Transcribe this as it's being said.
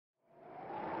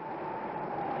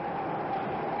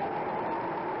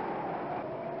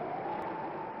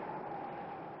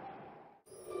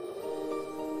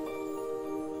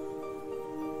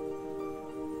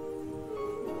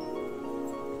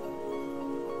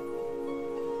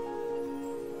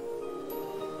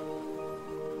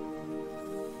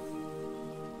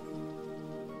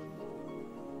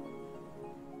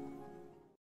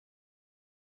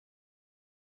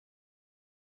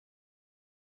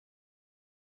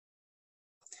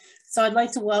So I'd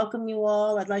like to welcome you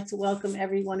all. I'd like to welcome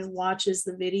everyone who watches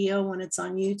the video when it's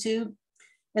on YouTube.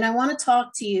 And I want to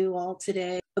talk to you all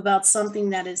today about something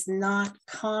that is not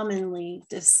commonly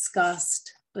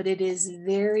discussed, but it is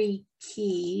very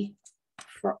key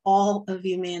for all of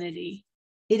humanity.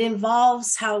 It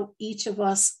involves how each of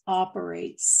us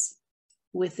operates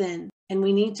within, and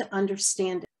we need to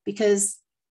understand it, because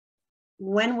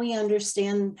when we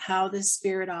understand how this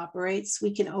spirit operates,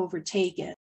 we can overtake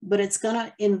it, but it's going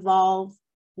to involve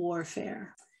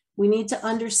warfare. We need to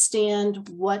understand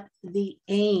what the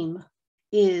aim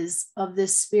is of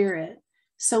this spirit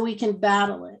so we can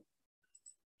battle it.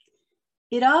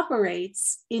 It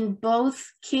operates in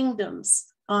both kingdoms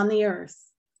on the earth,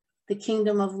 the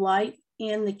kingdom of light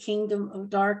and the kingdom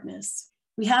of darkness.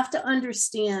 We have to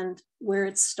understand where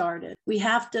it started. We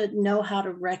have to know how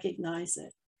to recognize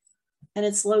it. And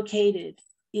it's located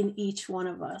in each one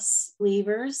of us.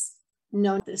 Believers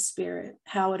know the spirit,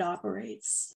 how it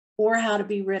operates, or how to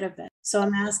be rid of it. So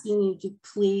I'm asking you to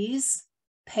please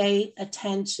pay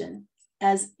attention,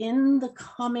 as in the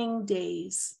coming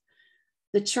days,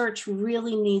 the church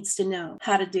really needs to know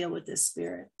how to deal with this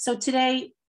spirit. So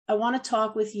today, I want to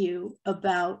talk with you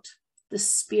about the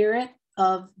spirit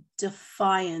of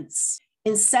defiance.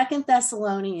 In 2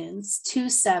 Thessalonians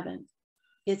 2:7,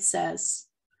 it says,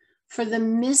 "For the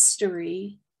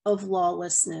mystery of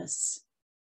lawlessness,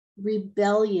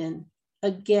 rebellion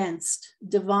against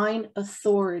divine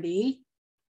authority,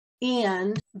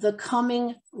 and the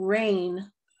coming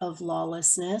reign of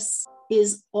lawlessness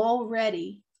is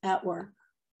already at work,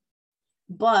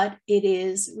 but it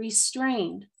is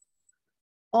restrained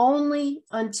only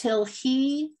until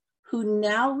he who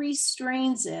now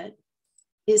restrains it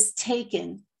is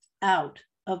taken out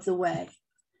of the way."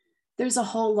 There's a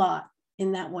whole lot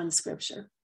in that one scripture.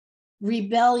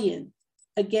 Rebellion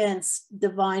against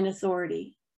divine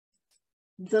authority,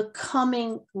 the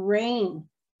coming reign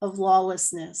of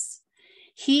lawlessness.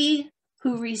 He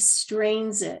who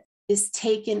restrains it is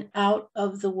taken out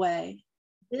of the way.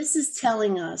 This is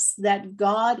telling us that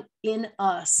God in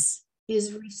us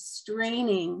is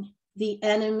restraining the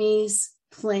enemy's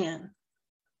plan.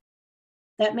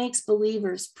 That makes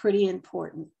believers pretty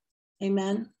important.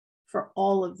 Amen. For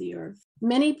all of the earth.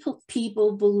 Many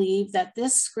people believe that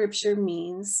this scripture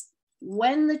means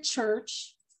when the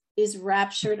church is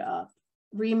raptured up,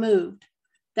 removed,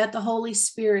 that the Holy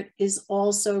Spirit is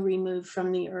also removed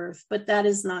from the earth, but that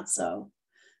is not so.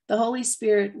 The Holy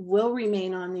Spirit will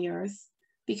remain on the earth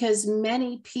because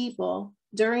many people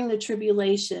during the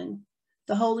tribulation,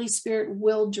 the Holy Spirit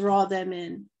will draw them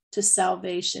in to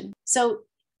salvation. So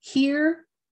here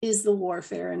is the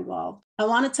warfare involved. I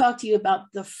want to talk to you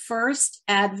about the first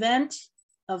advent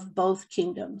of both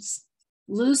kingdoms.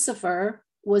 Lucifer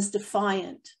was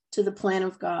defiant to the plan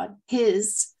of God.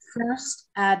 His first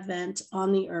advent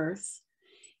on the earth,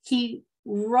 he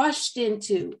rushed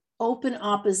into open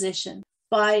opposition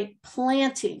by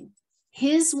planting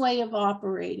his way of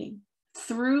operating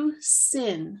through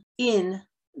sin in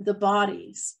the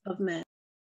bodies of men.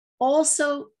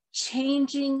 Also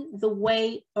changing the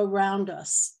way around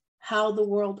us, how the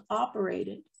world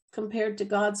operated compared to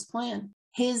God's plan.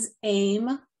 His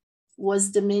aim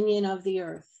was dominion of the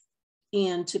earth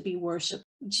and to be worshiped.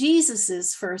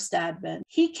 Jesus's first advent,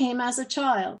 he came as a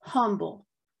child, humble,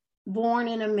 born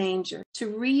in a manger,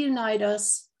 to reunite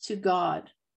us to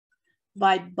God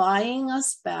by buying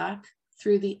us back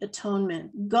through the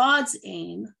atonement. God's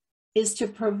aim is to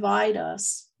provide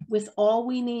us with all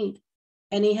we need,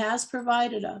 and he has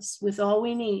provided us with all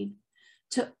we need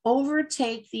to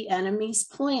overtake the enemy's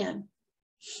plan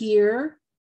here,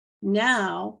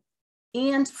 now,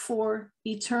 and for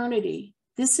eternity.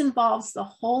 This involves the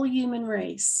whole human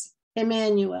race.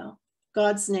 Emmanuel,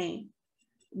 God's name.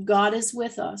 God is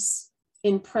with us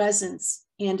in presence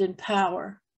and in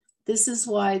power. This is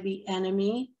why the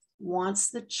enemy wants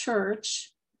the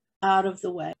church out of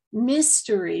the way.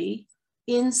 Mystery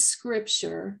in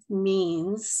Scripture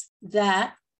means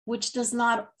that which does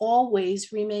not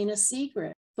always remain a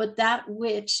secret, but that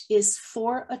which is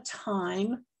for a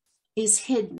time is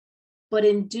hidden, but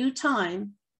in due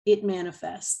time it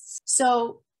manifests.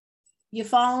 So you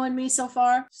following me so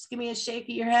far? Just give me a shake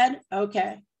of your head.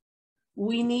 Okay.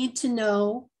 We need to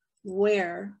know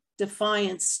where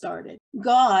defiance started.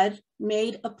 God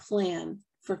made a plan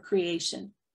for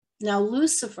creation. Now,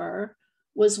 Lucifer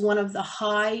was one of the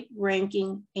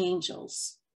high-ranking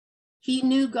angels. He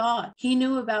knew God. He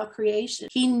knew about creation.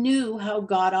 He knew how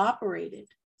God operated,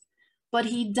 but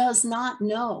he does not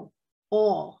know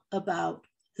all about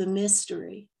the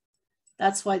mystery.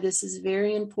 That's why this is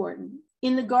very important.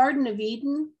 In the Garden of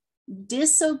Eden,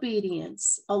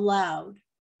 disobedience allowed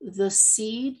the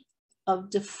seed of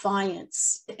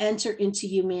defiance enter into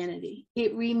humanity.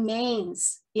 It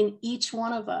remains in each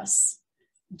one of us,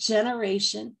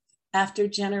 generation after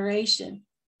generation,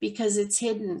 because it's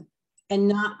hidden and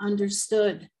not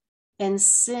understood, and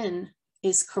sin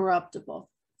is corruptible.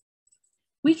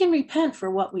 We can repent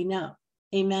for what we know,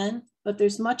 amen, but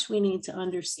there's much we need to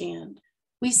understand.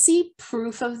 We see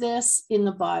proof of this in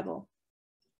the Bible,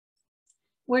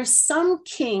 where some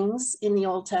kings in the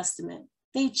Old Testament,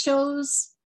 they chose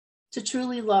to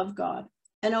truly love God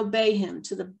and obey him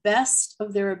to the best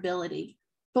of their ability.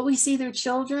 But we see their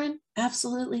children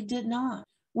absolutely did not.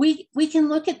 We can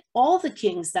look at all the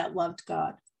kings that loved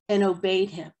God and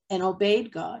obeyed him and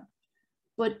obeyed God,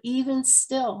 but even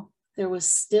still, there was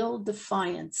still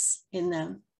defiance in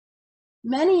them.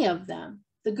 Many of them,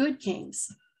 the good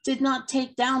kings, did not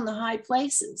take down the high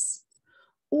places,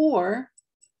 or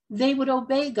they would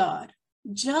obey God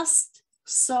just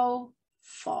so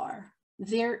far.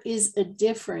 There is a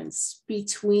difference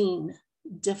between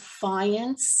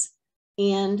defiance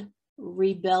and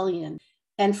rebellion.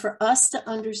 And for us to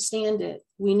understand it,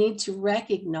 we need to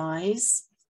recognize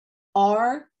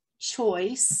our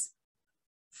choice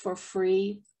for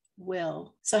free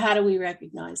will. So how do we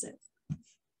recognize it?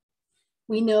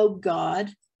 We know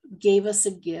God gave us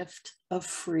a gift of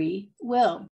free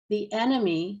will. The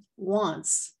enemy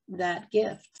wants that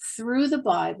gift. Through the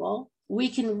Bible, we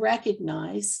can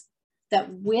recognize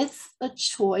that with a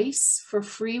choice for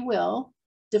free will,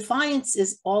 defiance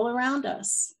is all around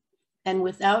us. And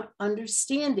without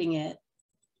understanding it,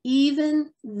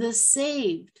 even the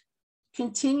saved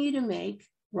continue to make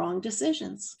wrong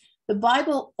decisions. The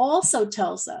Bible also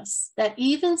tells us that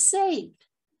even saved,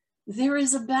 there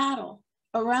is a battle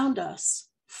around us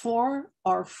for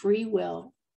our free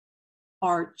will,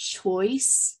 our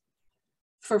choice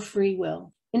for free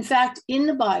will. In fact, in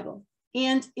the Bible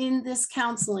and in this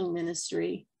counseling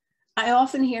ministry, I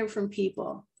often hear from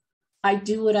people, I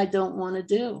do what I don't want to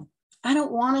do. I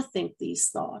don't want to think these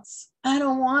thoughts. I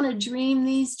don't want to dream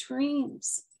these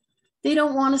dreams. They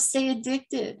don't want to stay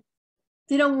addicted.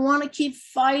 They don't want to keep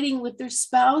fighting with their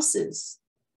spouses.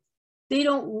 They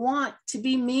don't want to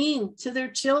be mean to their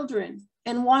children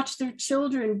and watch their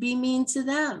children be mean to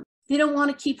them. They don't want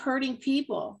to keep hurting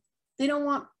people. They don't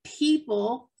want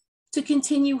people to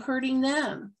continue hurting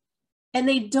them. And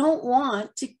they don't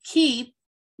want to keep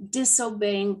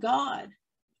disobeying God.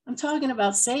 I'm talking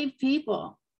about saved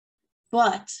people.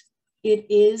 But it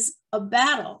is a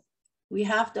battle. We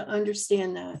have to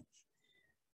understand that.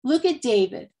 Look at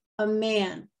David, a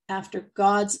man after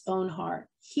God's own heart.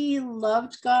 He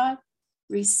loved God,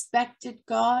 respected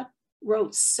God,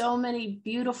 wrote so many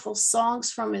beautiful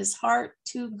songs from his heart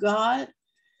to God,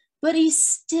 but he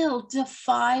still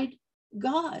defied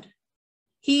God.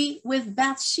 He, with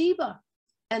Bathsheba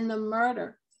and the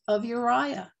murder of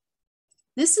Uriah.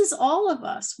 This is all of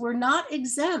us. We're not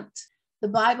exempt. The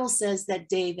Bible says that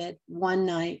David one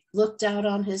night looked out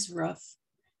on his roof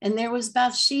and there was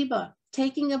Bathsheba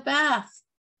taking a bath,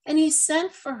 and he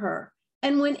sent for her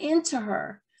and went into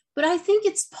her. But I think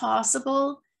it's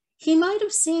possible he might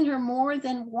have seen her more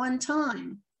than one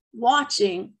time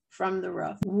watching from the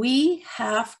roof. We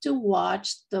have to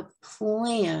watch the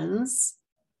plans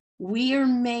we are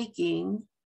making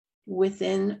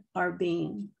within our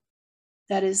being.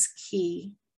 That is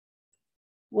key.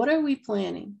 What are we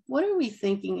planning? What are we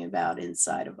thinking about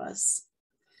inside of us?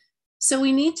 So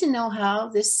we need to know how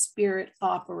this spirit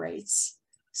operates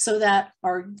so that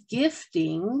our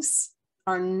giftings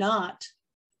are not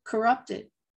corrupted.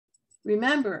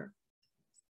 Remember,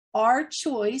 our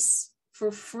choice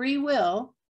for free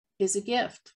will is a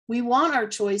gift. We want our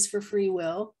choice for free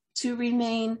will to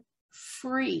remain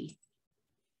free.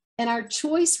 And our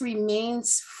choice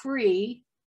remains free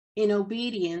in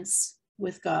obedience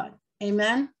with God.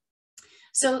 Amen.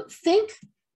 So think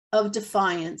of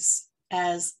defiance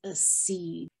as a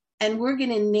seed, and we're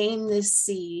going to name this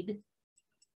seed,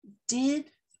 did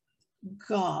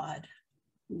God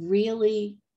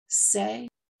really say?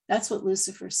 That's what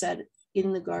Lucifer said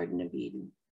in the Garden of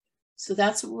Eden. So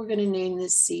that's what we're going to name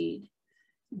this seed.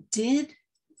 Did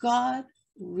God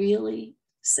really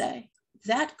say?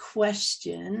 That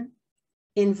question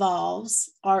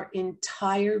involves our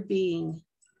entire being.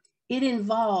 It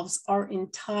involves our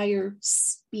entire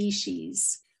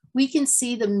species. We can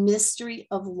see the mystery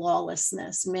of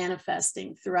lawlessness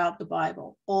manifesting throughout the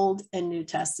Bible, Old and New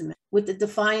Testament, with the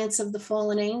defiance of the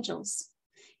fallen angels.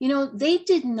 You know, they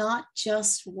did not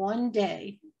just one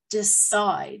day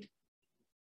decide,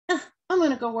 I'm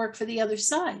going to go work for the other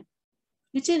side.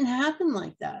 It didn't happen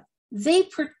like that. They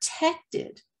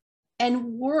protected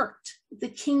and worked the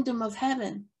kingdom of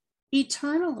heaven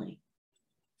eternally.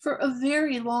 for a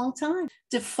very long time.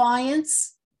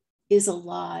 Defiance is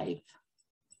alive,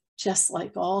 just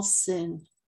like all sin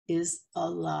is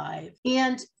alive.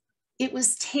 And it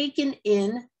was taken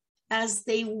in as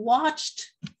they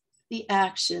watched the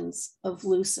actions of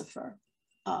Lucifer's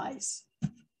eyes.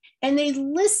 And they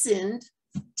listened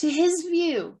to his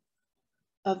view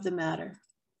of the matter,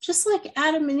 just like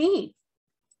Adam and Eve.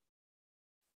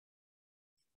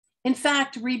 In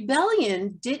fact,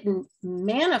 rebellion didn't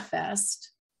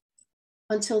manifest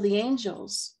until the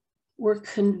angels were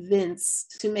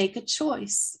convinced to make a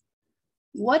choice.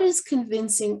 What is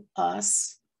convincing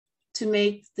us to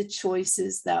make the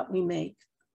choices that we make?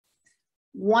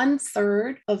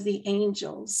 1/3 of the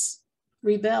angels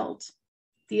rebelled.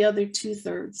 The other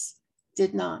 2/3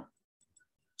 did not.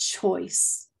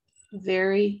 Choice,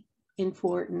 very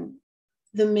important.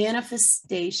 The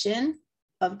manifestation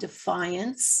of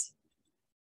defiance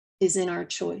is in our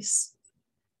choice.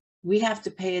 We have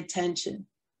to pay attention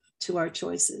to our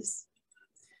choices.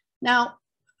 Now,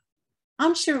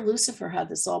 I'm sure Lucifer had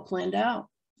this all planned out.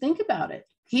 Think about it.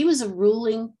 He was a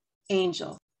ruling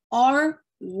angel. Our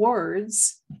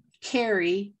words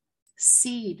carry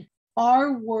seed.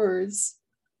 Our words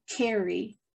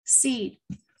carry seed.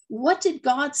 What did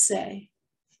God say?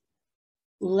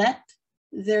 Let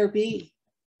there be.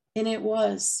 And it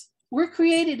was. We're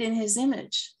created in his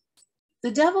image.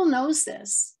 The devil knows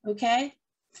this, okay?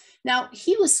 Now,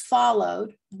 he was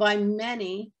followed by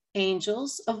many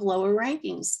angels of lower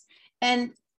rankings,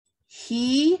 and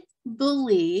he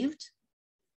believed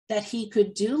that he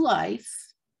could do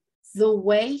life the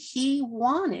way he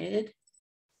wanted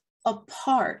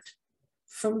apart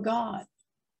from God.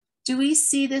 Do we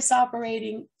see this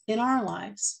operating in our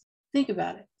lives? Think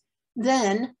about it.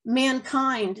 Then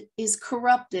mankind is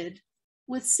corrupted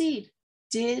with seed.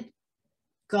 Did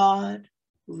God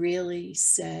really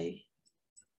say?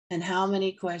 And how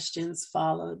many questions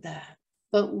followed that?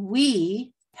 But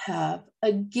we have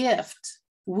a gift.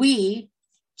 We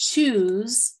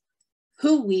choose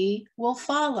who we will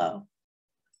follow.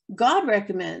 God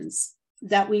recommends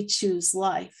that we choose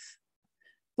life,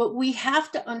 but we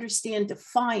have to understand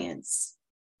defiance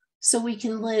so we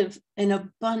can live an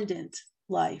abundant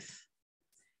life.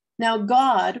 Now,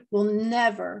 God will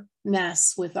never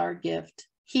mess with our gift.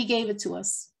 He gave it to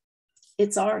us.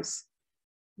 It's ours.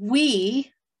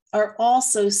 We are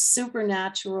also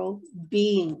supernatural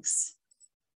beings.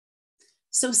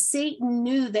 So Satan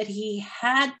knew that he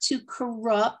had to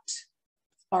corrupt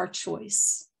our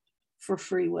choice for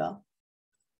free will.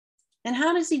 And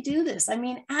how does he do this? I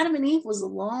mean, Adam and Eve was a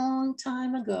long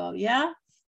time ago, yeah?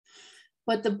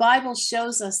 But the Bible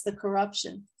shows us the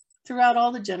corruption throughout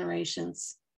all the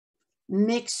generations.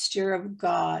 Mixture of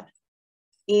God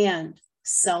and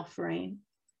self-reign,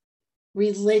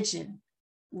 religion,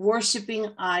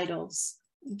 worshiping idols,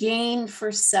 gain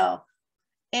for self,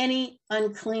 any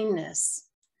uncleanness.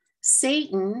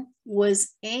 Satan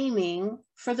was aiming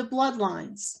for the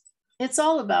bloodlines. It's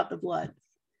all about the blood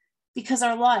because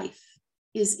our life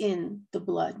is in the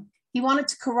blood. He wanted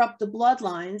to corrupt the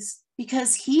bloodlines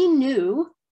because he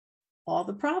knew all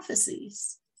the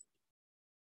prophecies.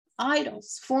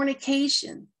 Idols,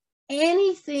 fornication,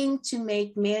 anything to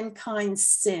make mankind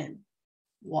sin.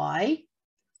 Why?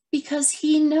 Because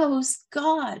he knows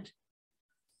God.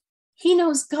 He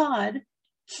knows God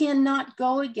cannot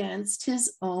go against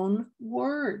his own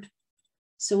word.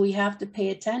 So we have to pay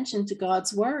attention to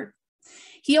God's word.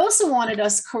 He also wanted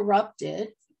us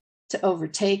corrupted to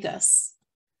overtake us,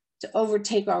 to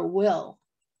overtake our will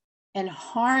and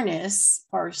harness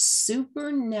our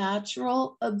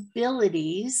supernatural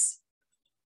abilities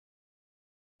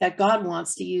that God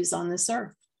wants to use on this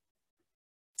earth.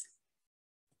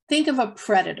 Think of a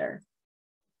predator.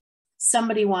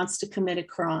 Somebody wants to commit a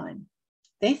crime.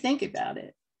 They think about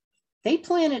it. They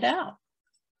plan it out.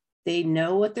 They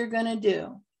know what they're going to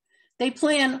do. They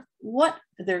plan what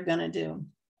they're going to do.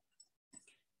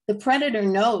 The predator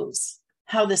knows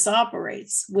how this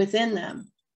operates within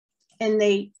them, and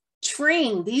they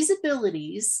train these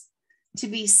abilities to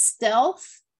be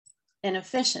stealth and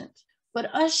efficient.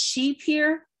 But us sheep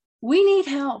here, we need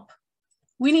help.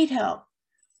 We need help.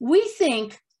 We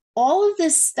think all of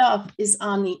this stuff is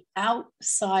on the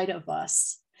outside of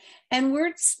us, and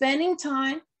we're spending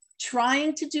time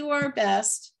trying to do our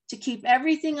best to keep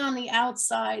everything on the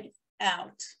outside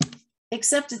out,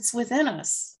 except it's within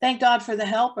us. Thank God for the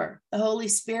helper, the Holy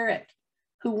Spirit,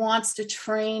 who wants to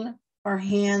train our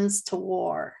hands to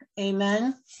war.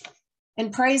 Amen.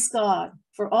 And praise God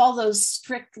for all those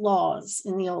strict laws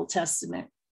in the Old Testament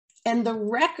and the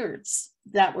records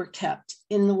that were kept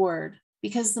in the Word,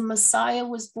 because the Messiah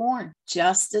was born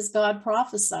just as God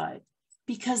prophesied.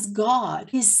 because God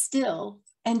is still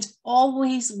and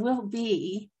always will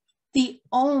be the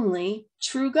only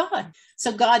true God.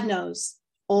 So God knows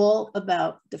all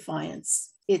about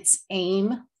defiance. Its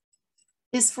aim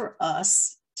is for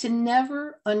us to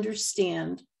never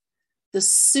understand the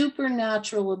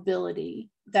supernatural ability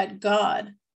that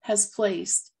God has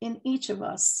placed in each of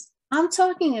us. I'm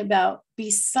talking about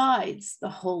besides the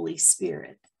Holy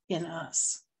Spirit in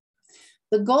us.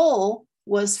 The goal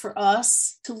was for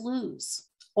us to lose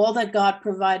all that God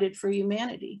provided for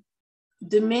humanity,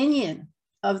 dominion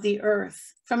of the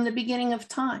earth from the beginning of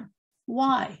time.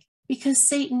 Why? Because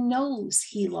Satan knows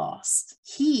he lost.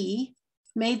 He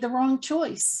made the wrong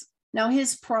choice. Now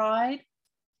his pride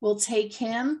will take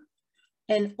him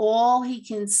and all he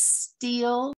can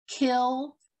steal,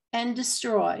 kill, and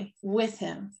destroy with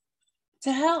him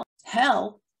to hell.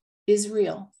 Hell is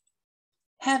real.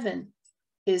 Heaven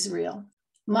is real.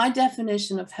 My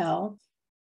definition of hell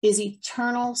is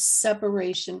eternal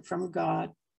separation from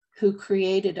God, who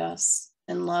created us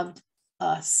and loved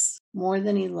us more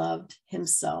than he loved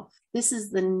himself. This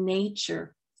is the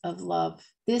nature of love.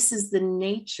 This is the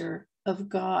nature of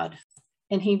God.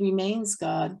 And he remains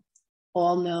God,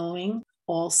 all-knowing,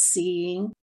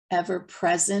 all-seeing,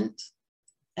 ever-present,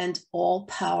 and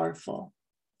all-powerful.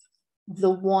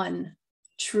 The one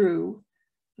true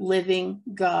living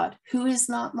God who is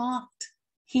not mocked.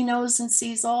 He knows and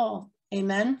sees all.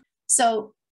 Amen.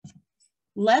 So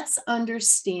let's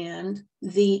understand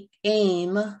the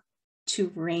aim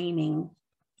to reigning.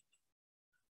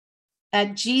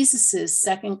 At Jesus's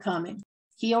second coming,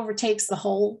 he overtakes the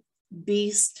whole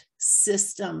beast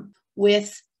system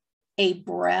with a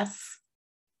breath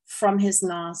from his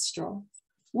nostril.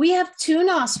 We have two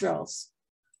nostrils.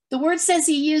 The word says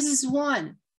he uses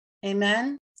one.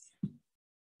 Amen.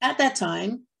 At that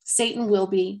time, Satan will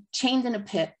be chained in a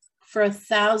pit for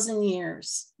 1,000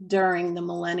 years during the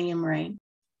millennium reign.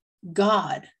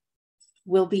 God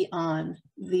will be on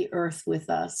the earth with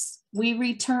us. We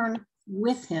return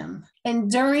with him. And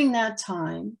during that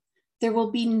time, there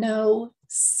will be no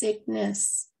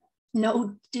sickness,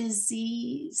 no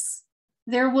disease.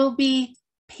 There will be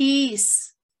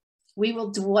peace. We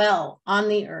will dwell on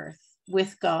the earth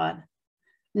with God.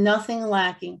 Nothing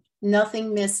lacking,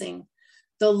 nothing missing.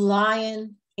 The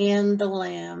lion and the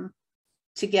lamb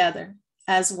together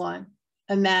as one.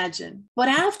 Imagine. But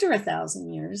after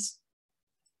 1,000 years,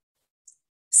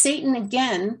 Satan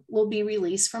again will be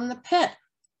released from the pit.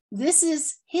 This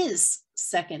is his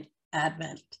second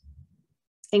advent.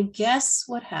 And guess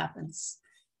what happens?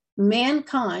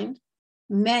 Mankind,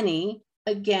 many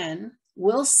again,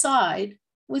 will side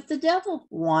with the devil,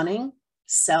 wanting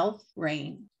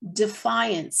self-reign,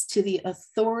 defiance to the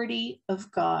authority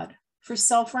of God for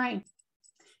self-reign.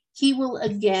 He will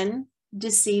again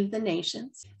deceive the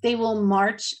nations. They will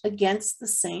march against the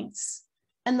saints,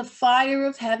 and the fire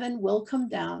of heaven will come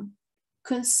down,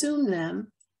 consume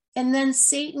them, and then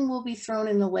Satan will be thrown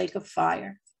in the lake of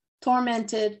fire,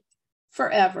 tormented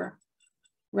forever.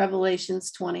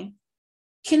 Revelations 20.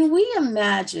 Can we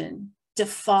imagine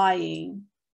defying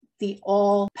the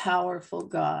all-powerful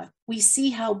God? We see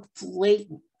how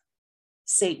blatant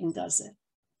Satan does it.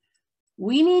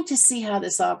 We need to see how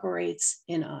this operates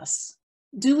in us.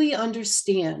 Do we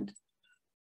understand?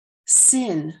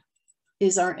 Sin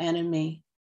is our enemy.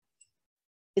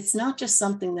 It's not just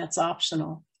something that's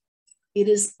optional. It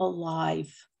is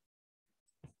alive,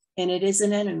 and it is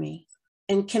an enemy.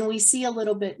 And can we see a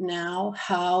little bit now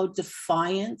how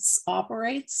defiance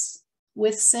operates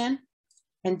with sin?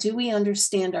 And do we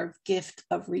understand our gift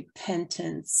of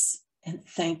repentance? And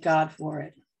thank God for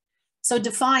it. So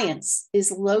defiance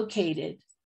is located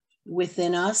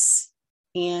within us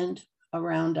and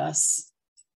around us,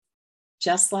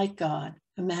 just like God.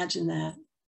 Imagine that.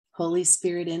 Holy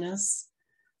Spirit in us,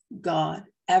 God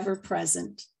ever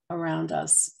present around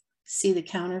us. See the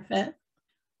counterfeit?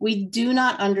 We do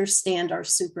not understand our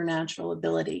supernatural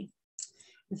ability.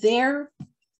 There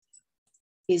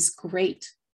is great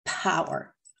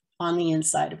power on the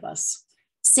inside of us.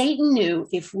 Satan knew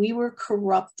if we were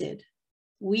corrupted,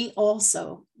 we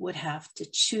also would have to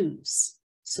choose.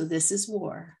 So this is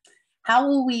war. How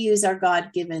will we use our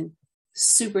God-given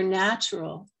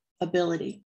supernatural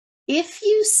ability? If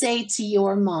you say to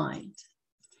your mind,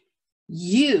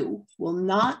 you will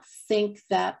not think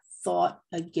that thought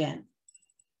again,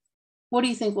 what do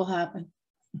you think will happen?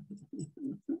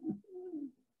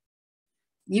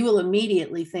 You will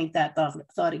immediately think that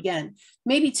thought again,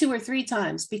 maybe 2 or 3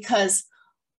 times, because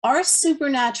our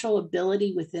supernatural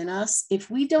ability within us, if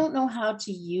we don't know how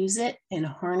to use it and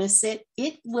harness it,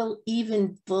 it will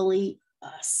even bully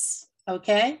us,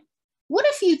 okay? What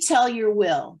if you tell your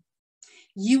will,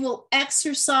 You will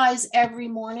exercise every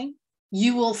morning.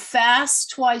 You will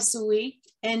fast twice a week.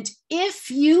 And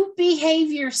if you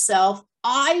behave yourself,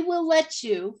 I will let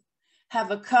you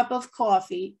have a cup of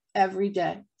coffee every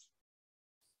day.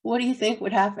 What do you think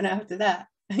would happen after that?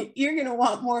 You're going to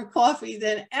want more coffee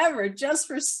than ever, just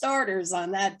for starters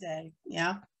on that day.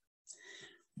 Yeah.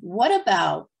 What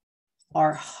about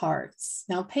our hearts?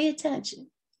 Now pay attention.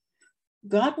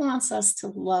 God wants us to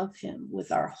love him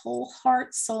with our whole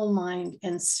heart, soul, mind,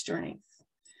 and strength.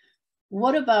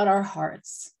 What about our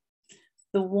hearts?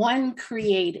 The one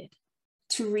created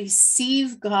to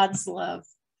receive God's love,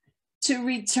 to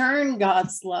return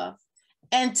God's love,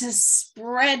 and to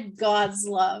spread God's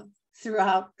love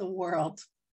throughout the world.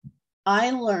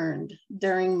 I learned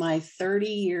during my 30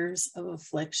 years of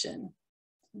affliction,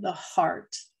 the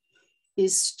heart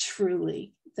is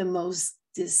truly the most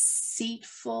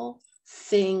deceitful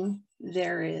thing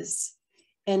there is,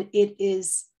 and it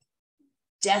is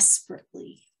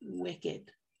desperately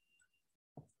wicked.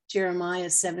 Jeremiah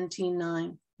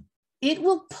 17:9. It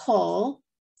will pull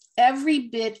every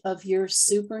bit of your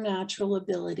supernatural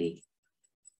ability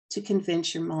to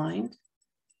convince your mind,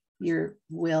 your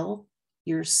will,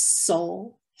 your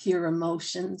soul, your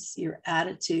emotions, your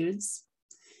attitudes,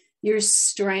 your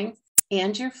strength,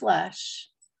 and your flesh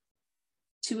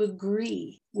to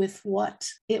agree with what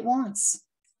it wants.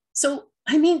 So,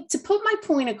 to put my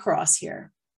point across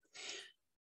here,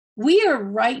 we are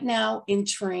right now in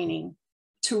training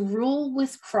to rule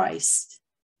with Christ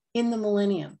in the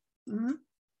millennium,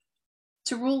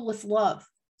 to rule with love.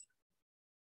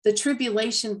 The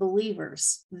tribulation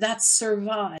believers that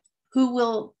survive, who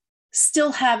will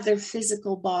still have their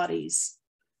physical bodies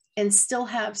and still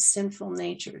have sinful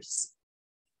natures.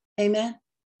 Amen.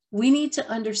 We need to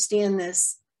understand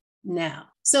this now.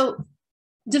 So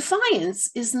defiance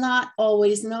is not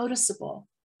always noticeable.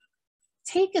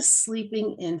 Take a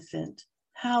sleeping infant.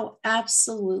 How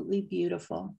absolutely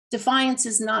beautiful. Defiance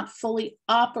is not fully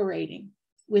operating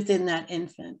within that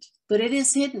infant, but it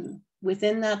is hidden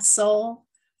within that soul,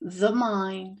 the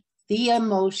mind, the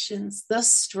emotions, the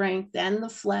strength, and the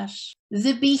flesh,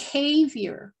 the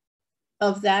behavior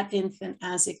of that infant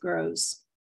as it grows,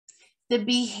 the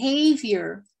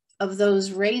behavior of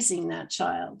those raising that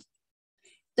child,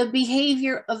 the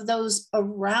behavior of those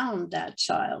around that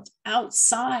child,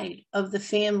 outside of the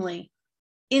family,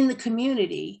 in the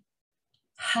community.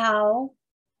 How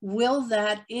will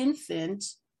that infant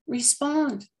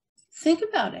respond? Think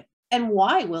about it. And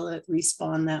why will it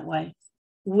respond that way?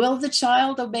 Will the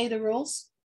child obey the rules,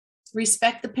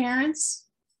 respect the parents,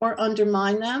 or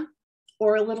undermine them,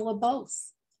 or a little of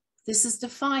both? This is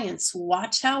defiance.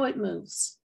 Watch how it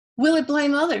moves. Will it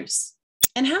blame others?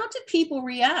 And how do people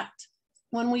react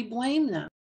when we blame them?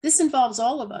 This involves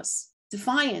all of us.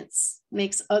 Defiance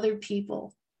makes other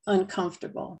people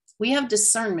uncomfortable. We have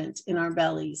discernment in our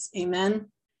bellies. Amen.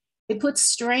 It puts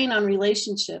strain on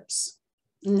relationships.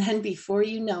 And then before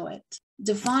you know it,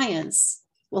 defiance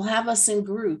will have us in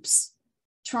groups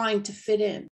trying to fit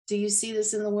in. Do you see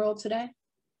this in the world today?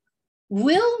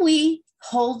 Will we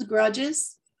hold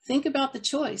grudges? Think about the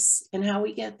choice and how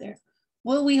we get there.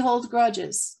 Will we hold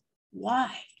grudges?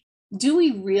 Why? Do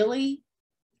we really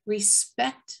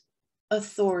respect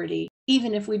authority,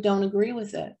 even if we don't agree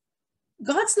with it?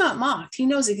 God's not mocked. He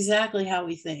knows exactly how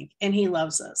we think, and he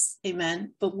loves us.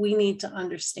 Amen. But we need to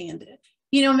understand it.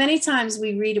 Many times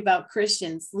we read about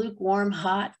Christians, lukewarm,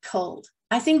 hot, cold.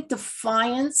 I think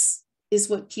defiance is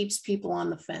what keeps people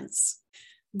on the fence.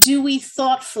 Do we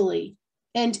thoughtfully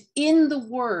and in the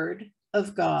word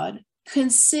of God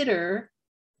consider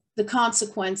the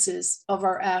consequences of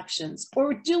our actions?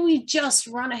 Or do we just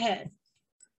run ahead,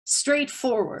 straight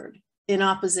forward in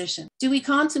opposition? Do we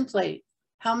contemplate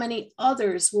how many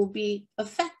others will be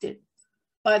affected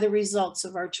by the results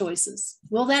of our choices?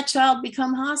 Will that child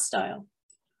become hostile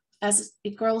as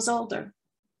it grows older?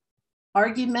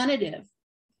 Argumentative.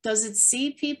 Does it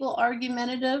see people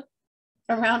argumentative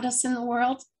around us in the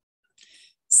world?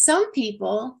 Some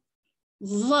people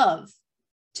love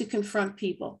to confront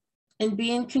people and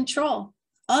be in control.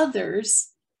 Others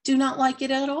do not like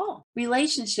it at all.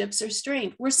 Relationships are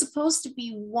strained. We're supposed to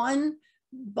be one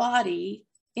body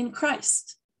in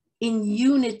Christ, in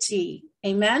unity.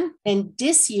 Amen. And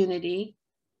disunity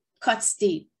cuts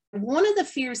deep. One of the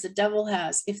fears the devil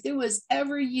has, if there was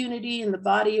ever unity in the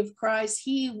body of Christ,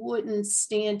 he wouldn't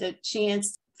stand a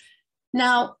chance.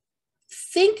 Now,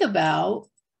 think about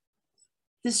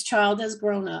this child has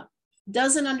grown up,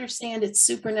 doesn't understand its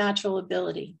supernatural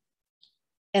ability,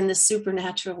 and the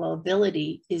supernatural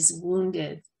ability is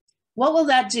wounded. What will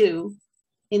that do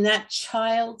in that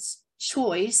child's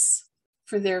choice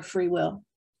for their free will?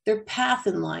 Their path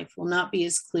in life will not be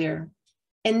as clear.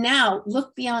 And now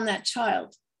look beyond that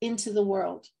child into the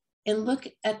world and look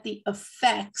at the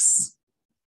effects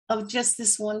of just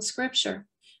this one scripture.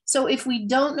 So if we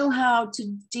don't know how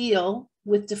to deal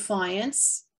with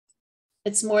defiance,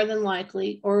 it's more than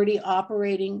likely already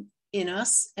operating in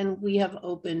us, and we have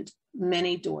opened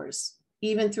many doors,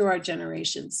 even through our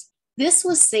generations. This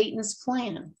was Satan's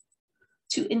plan,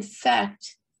 to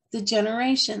infect the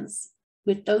generations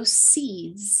with those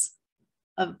seeds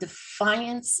of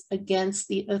defiance against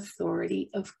the authority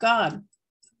of God.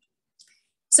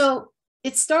 So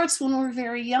it starts when we're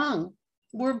very young.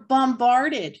 We're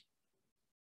bombarded.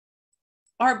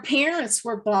 Our parents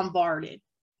were bombarded.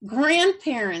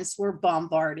 Grandparents were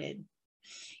bombarded.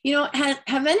 You know,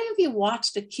 have any of you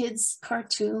watched a kid's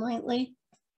cartoon lately?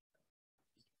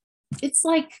 It's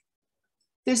like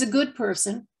there's a good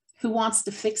person who wants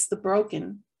to fix the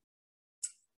broken.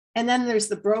 And then there's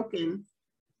the broken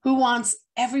who wants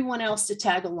everyone else to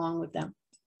tag along with them.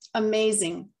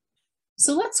 Amazing.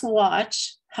 So let's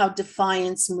watch how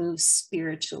defiance moves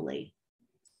spiritually.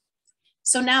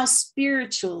 So now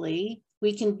spiritually,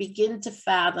 we can begin to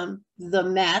fathom the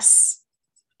mess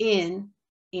in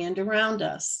and around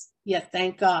us. Yet,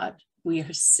 thank God, we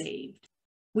are saved.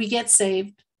 We get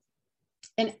saved.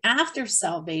 And after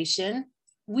salvation,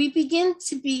 we begin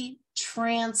to be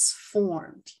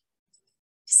transformed.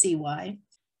 See why?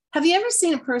 Have you ever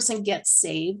seen a person get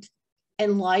saved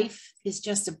and life is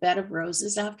just a bed of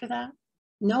roses after that?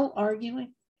 No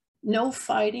arguing, no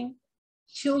fighting,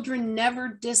 children never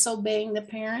disobeying the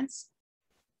parents?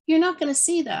 You're not going to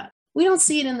see that. We don't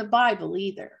see it in the Bible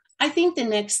either. I think the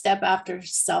next step after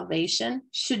salvation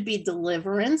should be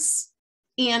deliverance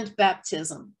and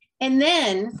baptism. And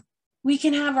then we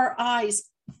can have our eyes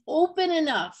open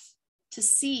enough to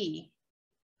see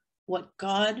what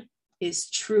God is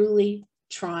truly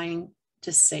trying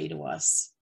to say to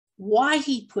us, why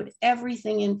he put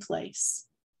everything in place,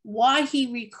 why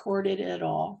he recorded it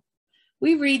all.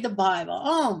 We read the Bible.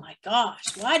 Oh my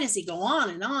gosh, why does he go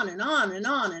on and on and on and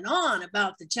on and on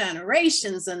about the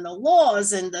generations and the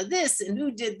laws and the this and who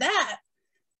did that?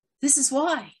 This is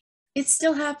why. It's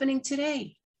still happening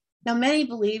today. Now, many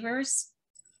believers,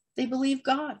 they believe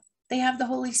God. They have the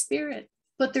Holy Spirit,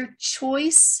 but their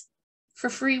choice for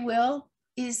free will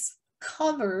is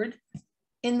covered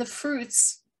in the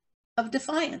fruits of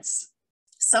defiance.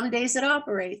 Some days it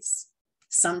operates.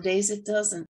 Some days it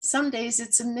doesn't. Some days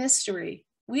it's a mystery.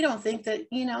 We don't think that,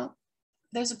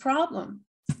 there's a problem.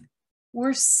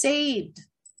 We're saved,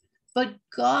 but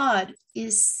God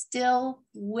is still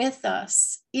with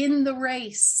us in the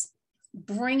race,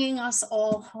 bringing us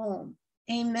all home.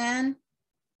 Amen.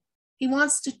 He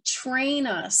wants to train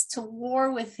us to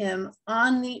war with him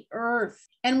on the earth.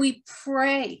 And we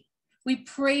pray. We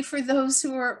pray for those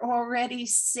who are already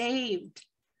saved,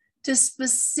 to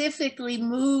specifically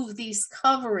move these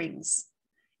coverings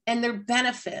and their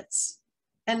benefits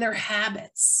and their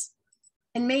habits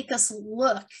and make us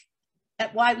look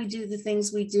at why we do the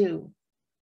things we do.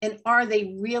 And are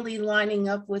they really lining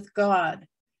up with God?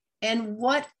 And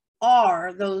what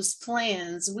are those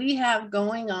plans we have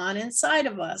going on inside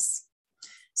of us?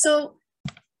 So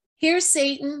here's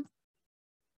Satan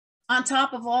on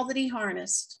top of all that he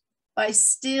harnessed by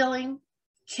stealing,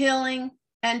 killing,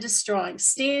 and destroying,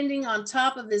 standing on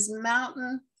top of his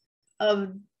mountain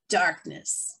of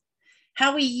darkness.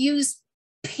 How he used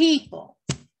people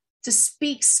to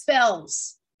speak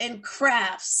spells and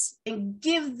crafts and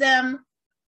give them,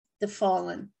 the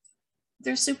fallen,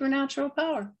 their supernatural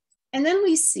power. And then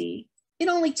we see it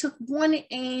only took one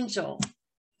angel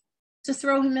to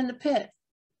throw him in the pit.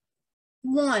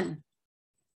 One.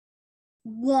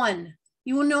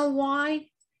 You will know why?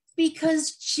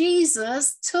 Because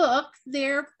Jesus took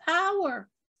their power.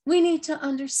 We need to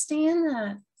understand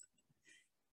that.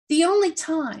 The only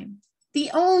time, the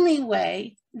only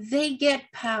way they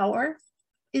get power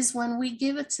is when we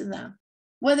give it to them,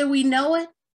 whether we know it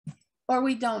or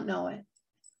we don't know it.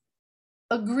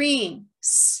 Agreeing,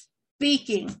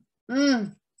 speaking,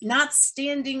 not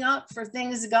standing up for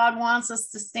things God wants us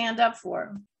to stand up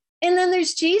for. And then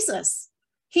there's Jesus.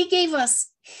 He gave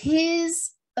us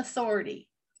his authority,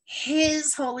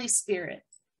 his Holy Spirit,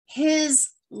 his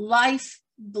life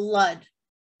blood,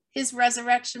 his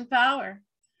resurrection power,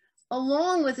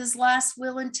 along with his last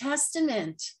will and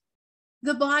testament,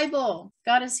 the Bible.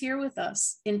 God is here with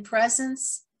us in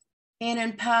presence and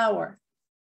in power.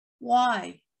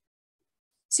 Why?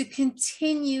 To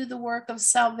continue the work of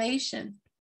salvation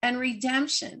and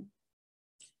redemption.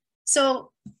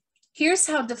 So here's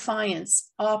how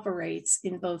defiance operates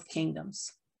in both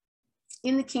kingdoms.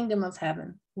 In the kingdom of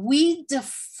heaven, we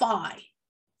defy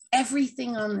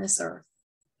everything on this earth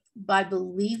by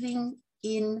believing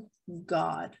in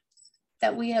God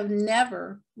that we have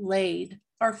never laid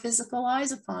our physical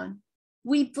eyes upon.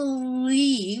 We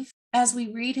believe as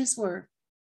we read his word.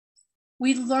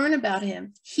 We learn about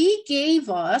him. He gave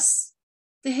us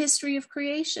the history of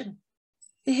creation,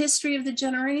 the history of the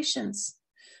generations,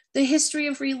 the history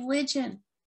of religion,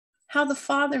 how the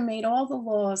Father made all the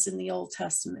laws in the Old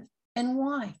Testament and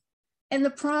why, and the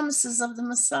promises of the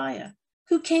Messiah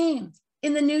who came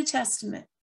in the New Testament,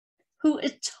 who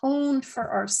atoned for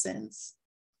our sins.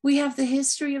 We have the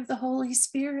history of the Holy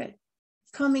Spirit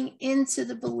coming into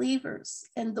the believers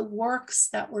and the works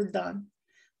that were done,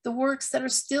 the works that are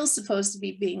still supposed to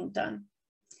be being done.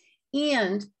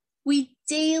 And we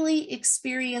daily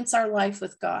experience our life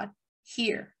with God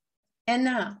here and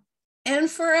now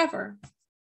and forever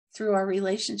through our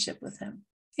relationship with him.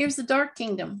 Here's the dark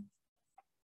kingdom.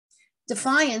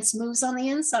 Defiance moves on the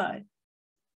inside.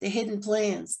 The hidden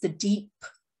plans, the deep,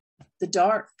 the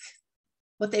dark,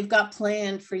 what they've got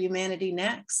planned for humanity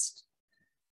next.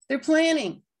 They're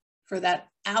planning for that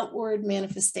outward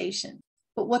manifestation.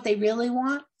 But what they really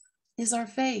want is our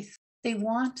faith. They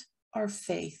want our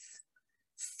faith.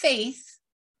 Faith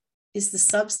is the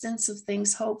substance of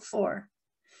things hoped for,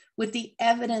 with the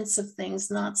evidence of things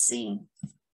not seen.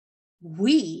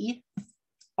 We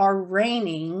are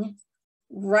reigning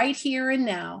right here and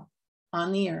now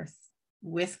on the earth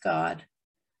with God,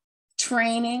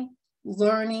 training,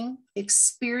 learning,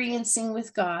 experiencing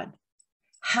with God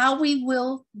how we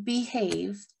will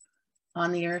behave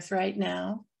on the earth right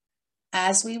now,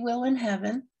 as we will in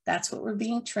heaven. That's what we're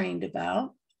being trained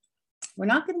about. We're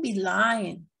not going to be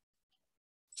lying,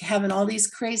 having all these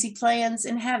crazy plans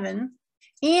in heaven.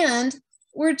 And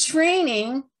we're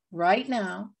training right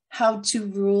now how to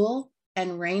rule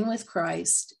and reign with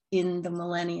Christ in the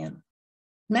millennium.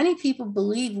 Many people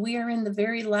believe we are in the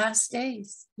very last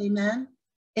days. Amen.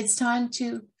 It's time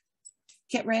to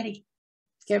get ready.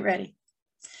 Get ready.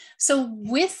 So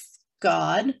with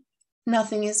God,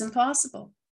 nothing is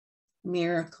impossible.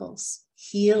 Miracles,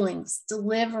 healings,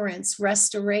 deliverance,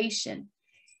 restoration.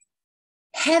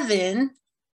 Heaven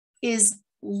is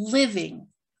living,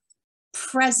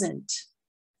 present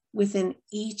within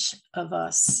each of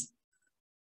us.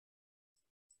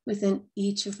 Within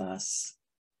each of us.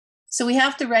 So we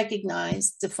have to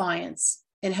recognize defiance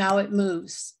and how it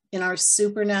moves in our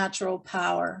supernatural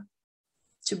power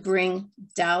to bring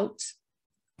doubt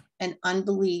and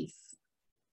unbelief.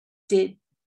 Did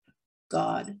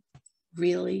God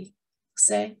really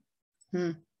say?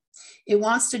 It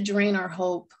wants to drain our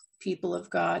hope, people of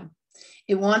God.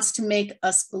 It wants to make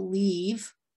us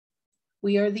believe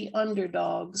we are the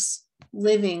underdogs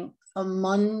living a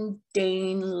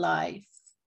mundane life.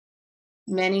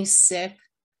 Many sick,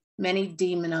 many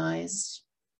demonized,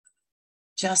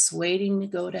 just waiting to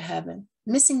go to heaven,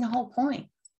 missing the whole point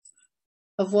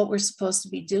of what we're supposed to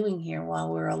be doing here while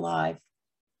we're alive.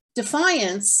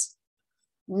 Defiance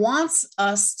wants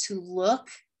us to look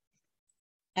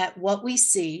at what we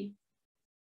see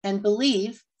and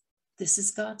believe this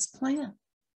is God's plan.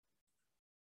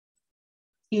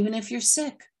 Even if you're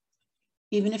sick,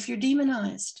 even if you're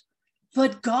demonized.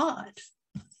 But God,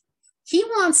 he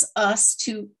wants us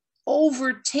to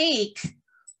overtake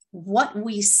what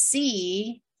we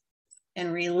see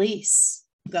and release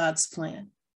God's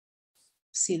plan.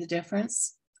 See the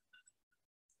difference?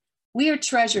 We are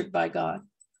treasured by God,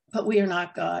 but we are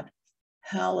not God.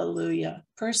 Hallelujah.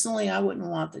 Personally, I wouldn't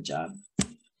want the job.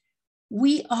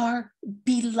 We are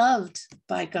beloved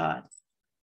by God.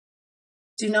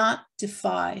 Do not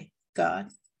defy God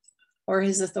or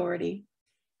his authority,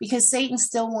 because Satan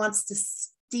still wants to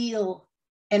steal.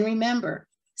 And remember,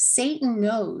 Satan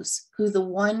knows who the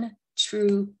one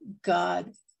true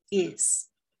God is,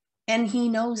 and he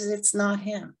knows it's not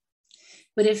him.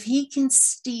 But if he can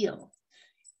steal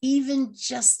even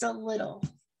just a little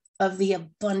of the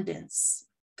abundance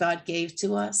God gave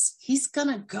to us, he's going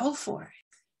to go for it.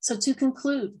 So to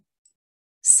conclude,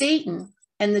 Satan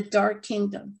and the dark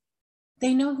kingdom,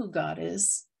 they know who God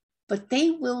is, but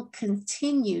they will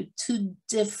continue to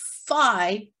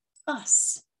defy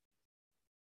us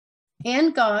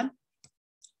and God,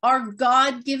 our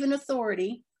God-given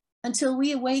authority, until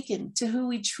we awaken to who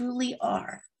we truly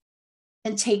are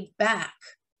and take back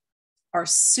our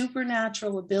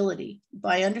supernatural ability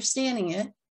by understanding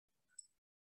it,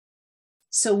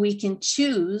 so we can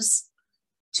choose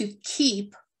to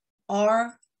keep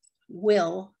our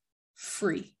will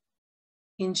free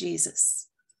in Jesus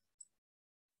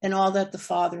and all that the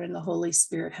Father and the Holy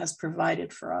Spirit has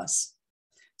provided for us.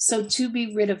 So to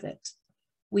be rid of it,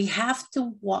 we have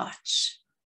to watch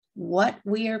what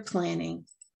we are planning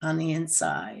on the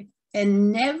inside.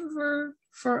 And never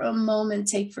for a moment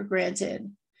take for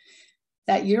granted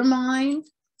that your mind,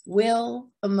 will,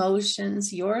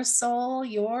 emotions, your soul,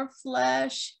 your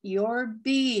flesh, your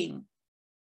being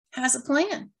has a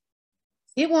plan.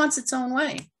 It wants its own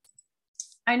way.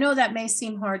 I know that may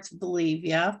seem hard to believe,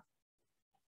 yeah?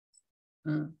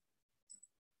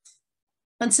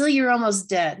 Until you're almost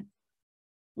dead,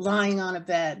 lying on a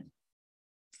bed,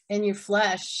 and your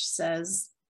flesh says,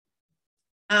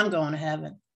 I'm going to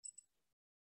heaven.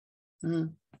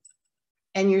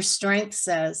 And your strength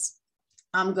says,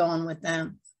 I'm going with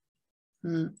them.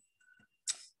 And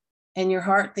your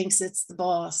heart thinks it's the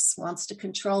boss, wants to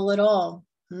control it all.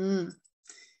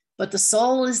 But the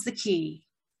soul is the key.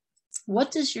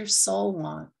 What does your soul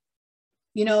want?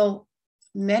 You know,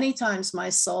 many times my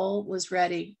soul was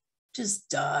ready, just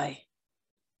die.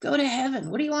 Go to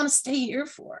heaven. What do you want to stay here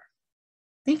for?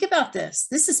 Think about this.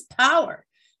 This is power.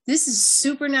 This is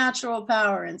supernatural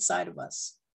power inside of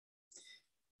us.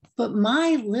 But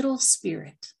my little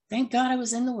spirit, thank God I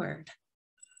was in the Word,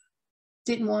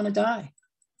 didn't want to die.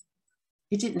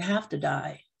 It didn't have to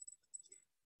die.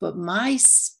 But my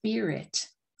spirit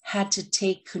had to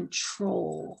take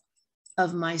control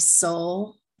of my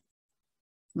soul,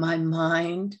 my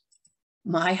mind,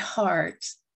 my heart,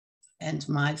 and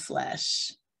my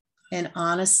flesh. And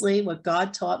honestly, what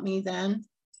God taught me then,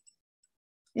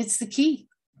 it's the key.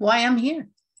 Why I'm here.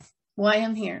 Why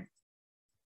I'm here.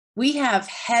 We have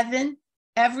heaven,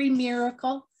 every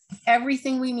miracle,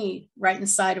 everything we need right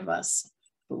inside of us.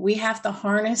 But we have to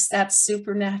harness that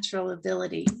supernatural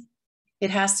ability. It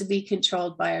has to be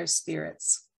controlled by our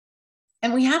spirits.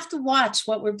 And we have to watch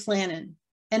what we're planning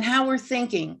and how we're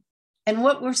thinking and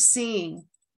what we're seeing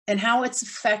and how it's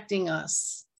affecting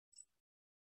us.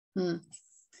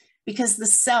 Because the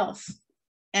self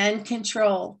and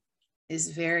control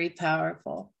is very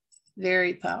powerful,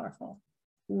 very powerful.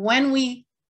 When we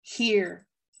hear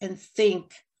and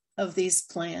think of these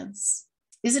plans,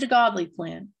 is it a godly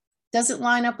plan? Does it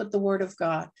line up with the Word of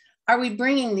God? Are we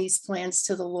bringing these plans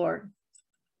to the Lord?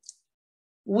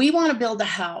 We want to build a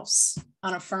house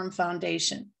on a firm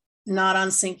foundation, not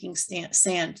on sinking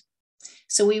sand.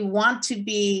 So we want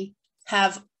to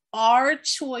have our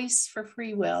choice for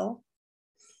free will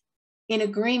in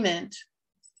agreement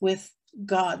with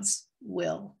God's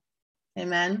will.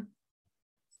 Amen.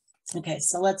 Okay,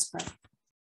 so let's pray.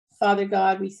 Father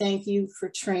God, we thank you for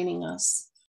training us.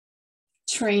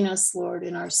 Train us, Lord,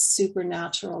 in our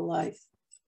supernatural life.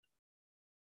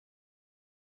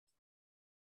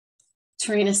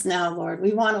 Train us now, Lord.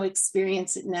 We want to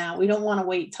experience it now. We don't want to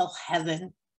wait till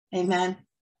heaven. Amen.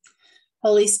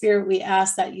 Holy Spirit, we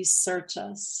ask that you search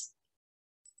us,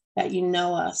 that you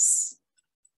know us,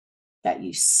 that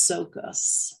you soak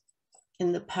us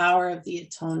in the power of the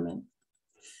atonement,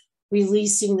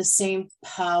 releasing the same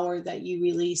power that you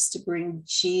released to bring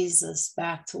Jesus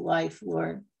back to life,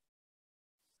 Lord.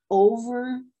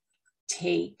 Overtake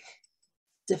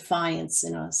defiance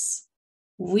in us.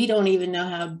 We don't even know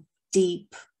how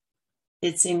deep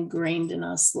it's ingrained in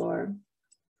us, Lord.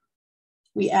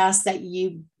 We ask that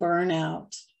you burn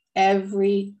out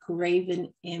every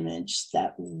graven image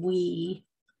that we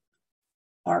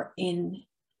are in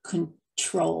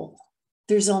control.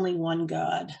 There's only one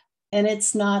God, and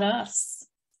it's not us.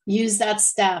 Use that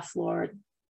staff, Lord.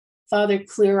 Father,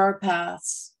 clear our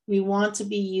paths. We want to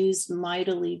be used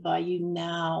mightily by you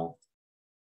now.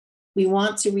 We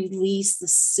want to release the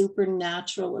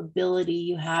supernatural ability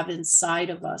you have inside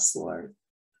of us, Lord,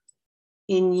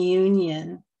 in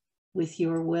union with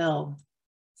your will.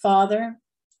 Father,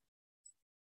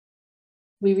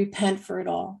 we repent for it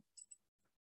all.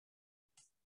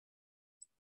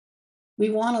 We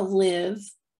want to live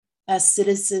as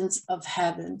citizens of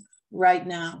heaven right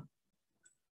now,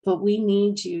 but we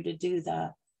need you to do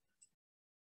that.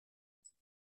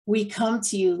 We come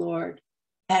to you, Lord,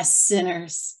 as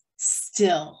sinners,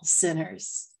 still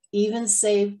sinners, even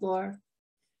saved, Lord.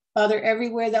 Father,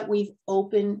 everywhere that we've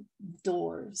opened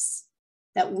doors,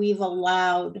 that we've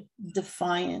allowed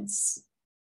defiance,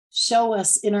 show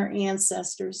us in our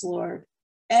ancestors, Lord,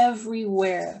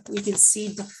 everywhere we can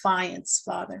see defiance,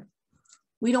 Father.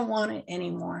 We don't want it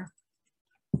anymore.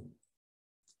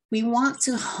 We want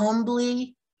to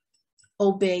humbly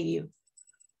obey you.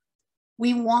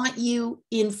 We want you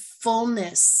in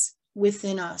fullness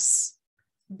within us,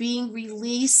 being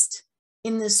released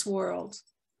in this world.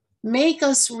 Make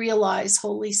us realize,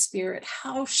 Holy Spirit,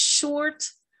 how short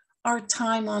our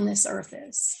time on this earth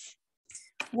is.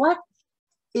 What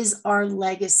is our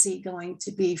legacy going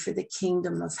to be for the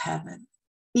kingdom of heaven?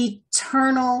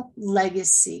 Eternal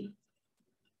legacy.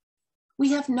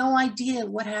 We have no idea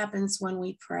what happens when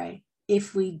we pray.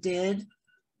 if we did,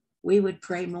 we would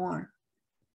pray more.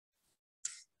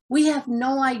 We have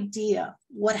no idea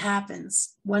what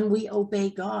happens when we obey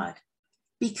God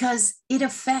because it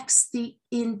affects the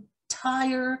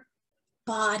entire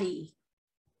body.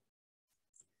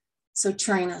 So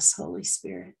train us, Holy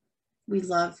Spirit. We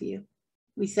love you.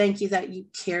 We thank you that you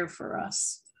care for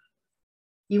us.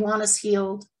 You want us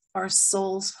healed, our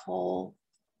souls whole.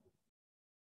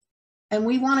 And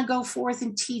we want to go forth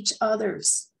and teach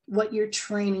others what you're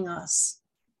training us.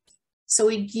 So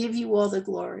we give you all the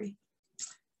glory.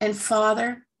 And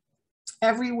Father,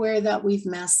 everywhere that we've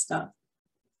messed up,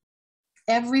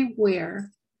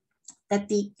 everywhere that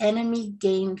the enemy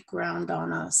gained ground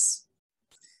on us,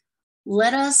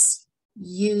 let us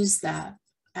use that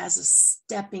as a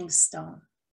stepping stone.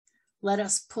 Let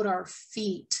us put our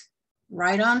feet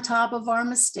right on top of our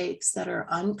mistakes that are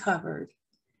uncovered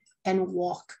and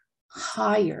walk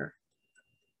higher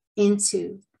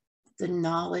into the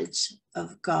knowledge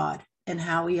of God and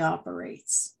how he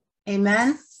operates.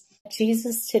 Amen.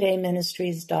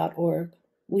 JesusTodayMinistries.org.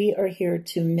 We are here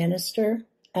to minister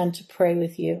and to pray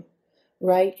with you,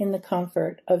 right in the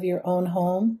comfort of your own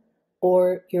home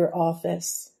or your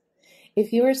office.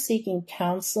 If you are seeking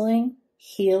counseling,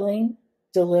 healing,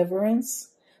 deliverance,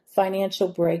 financial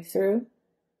breakthrough,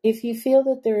 if you feel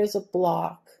that there is a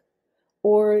block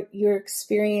or you're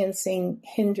experiencing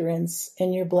hindrance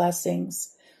in your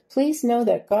blessings, please know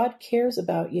that God cares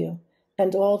about you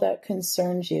and all that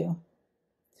concerns you.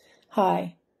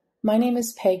 Hi, my name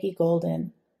is Peggy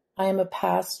Golden. I am a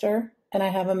pastor and I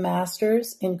have a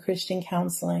master's in Christian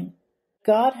counseling.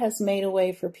 God has made a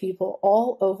way for people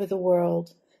all over the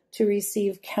world to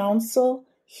receive counsel,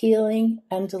 healing,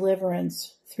 and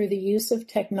deliverance through the use of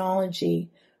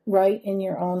technology right in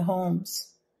your own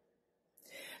homes.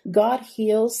 God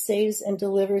heals, saves, and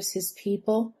delivers his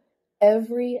people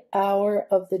every hour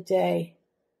of the day.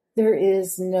 There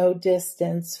is no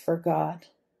distance for God.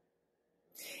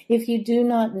 If you do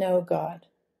not know God,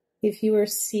 if you are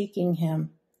seeking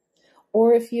him,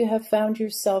 or if you have found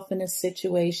yourself in a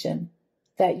situation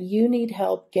that you need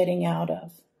help getting out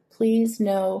of, please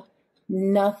know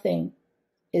nothing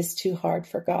is too hard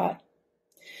for God.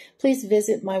 Please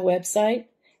visit my website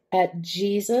at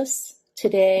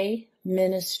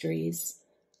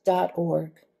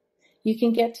JesusTodayMinistries.org. You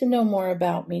can get to know more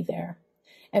about me there.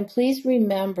 And please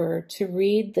remember to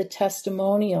read the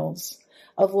testimonials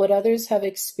of what others have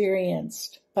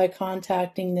experienced by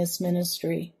contacting this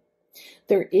ministry.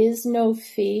 There is no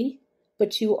fee,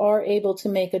 but you are able to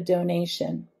make a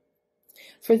donation.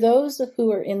 For those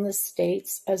who are in the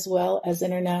States as well as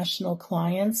international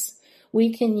clients,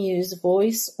 we can use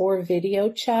voice or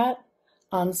video chat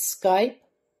on Skype,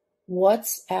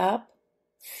 WhatsApp,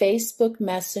 Facebook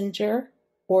Messenger,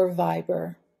 or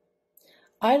Viber.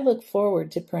 I look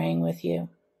forward to praying with you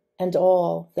and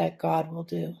all that God will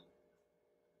do.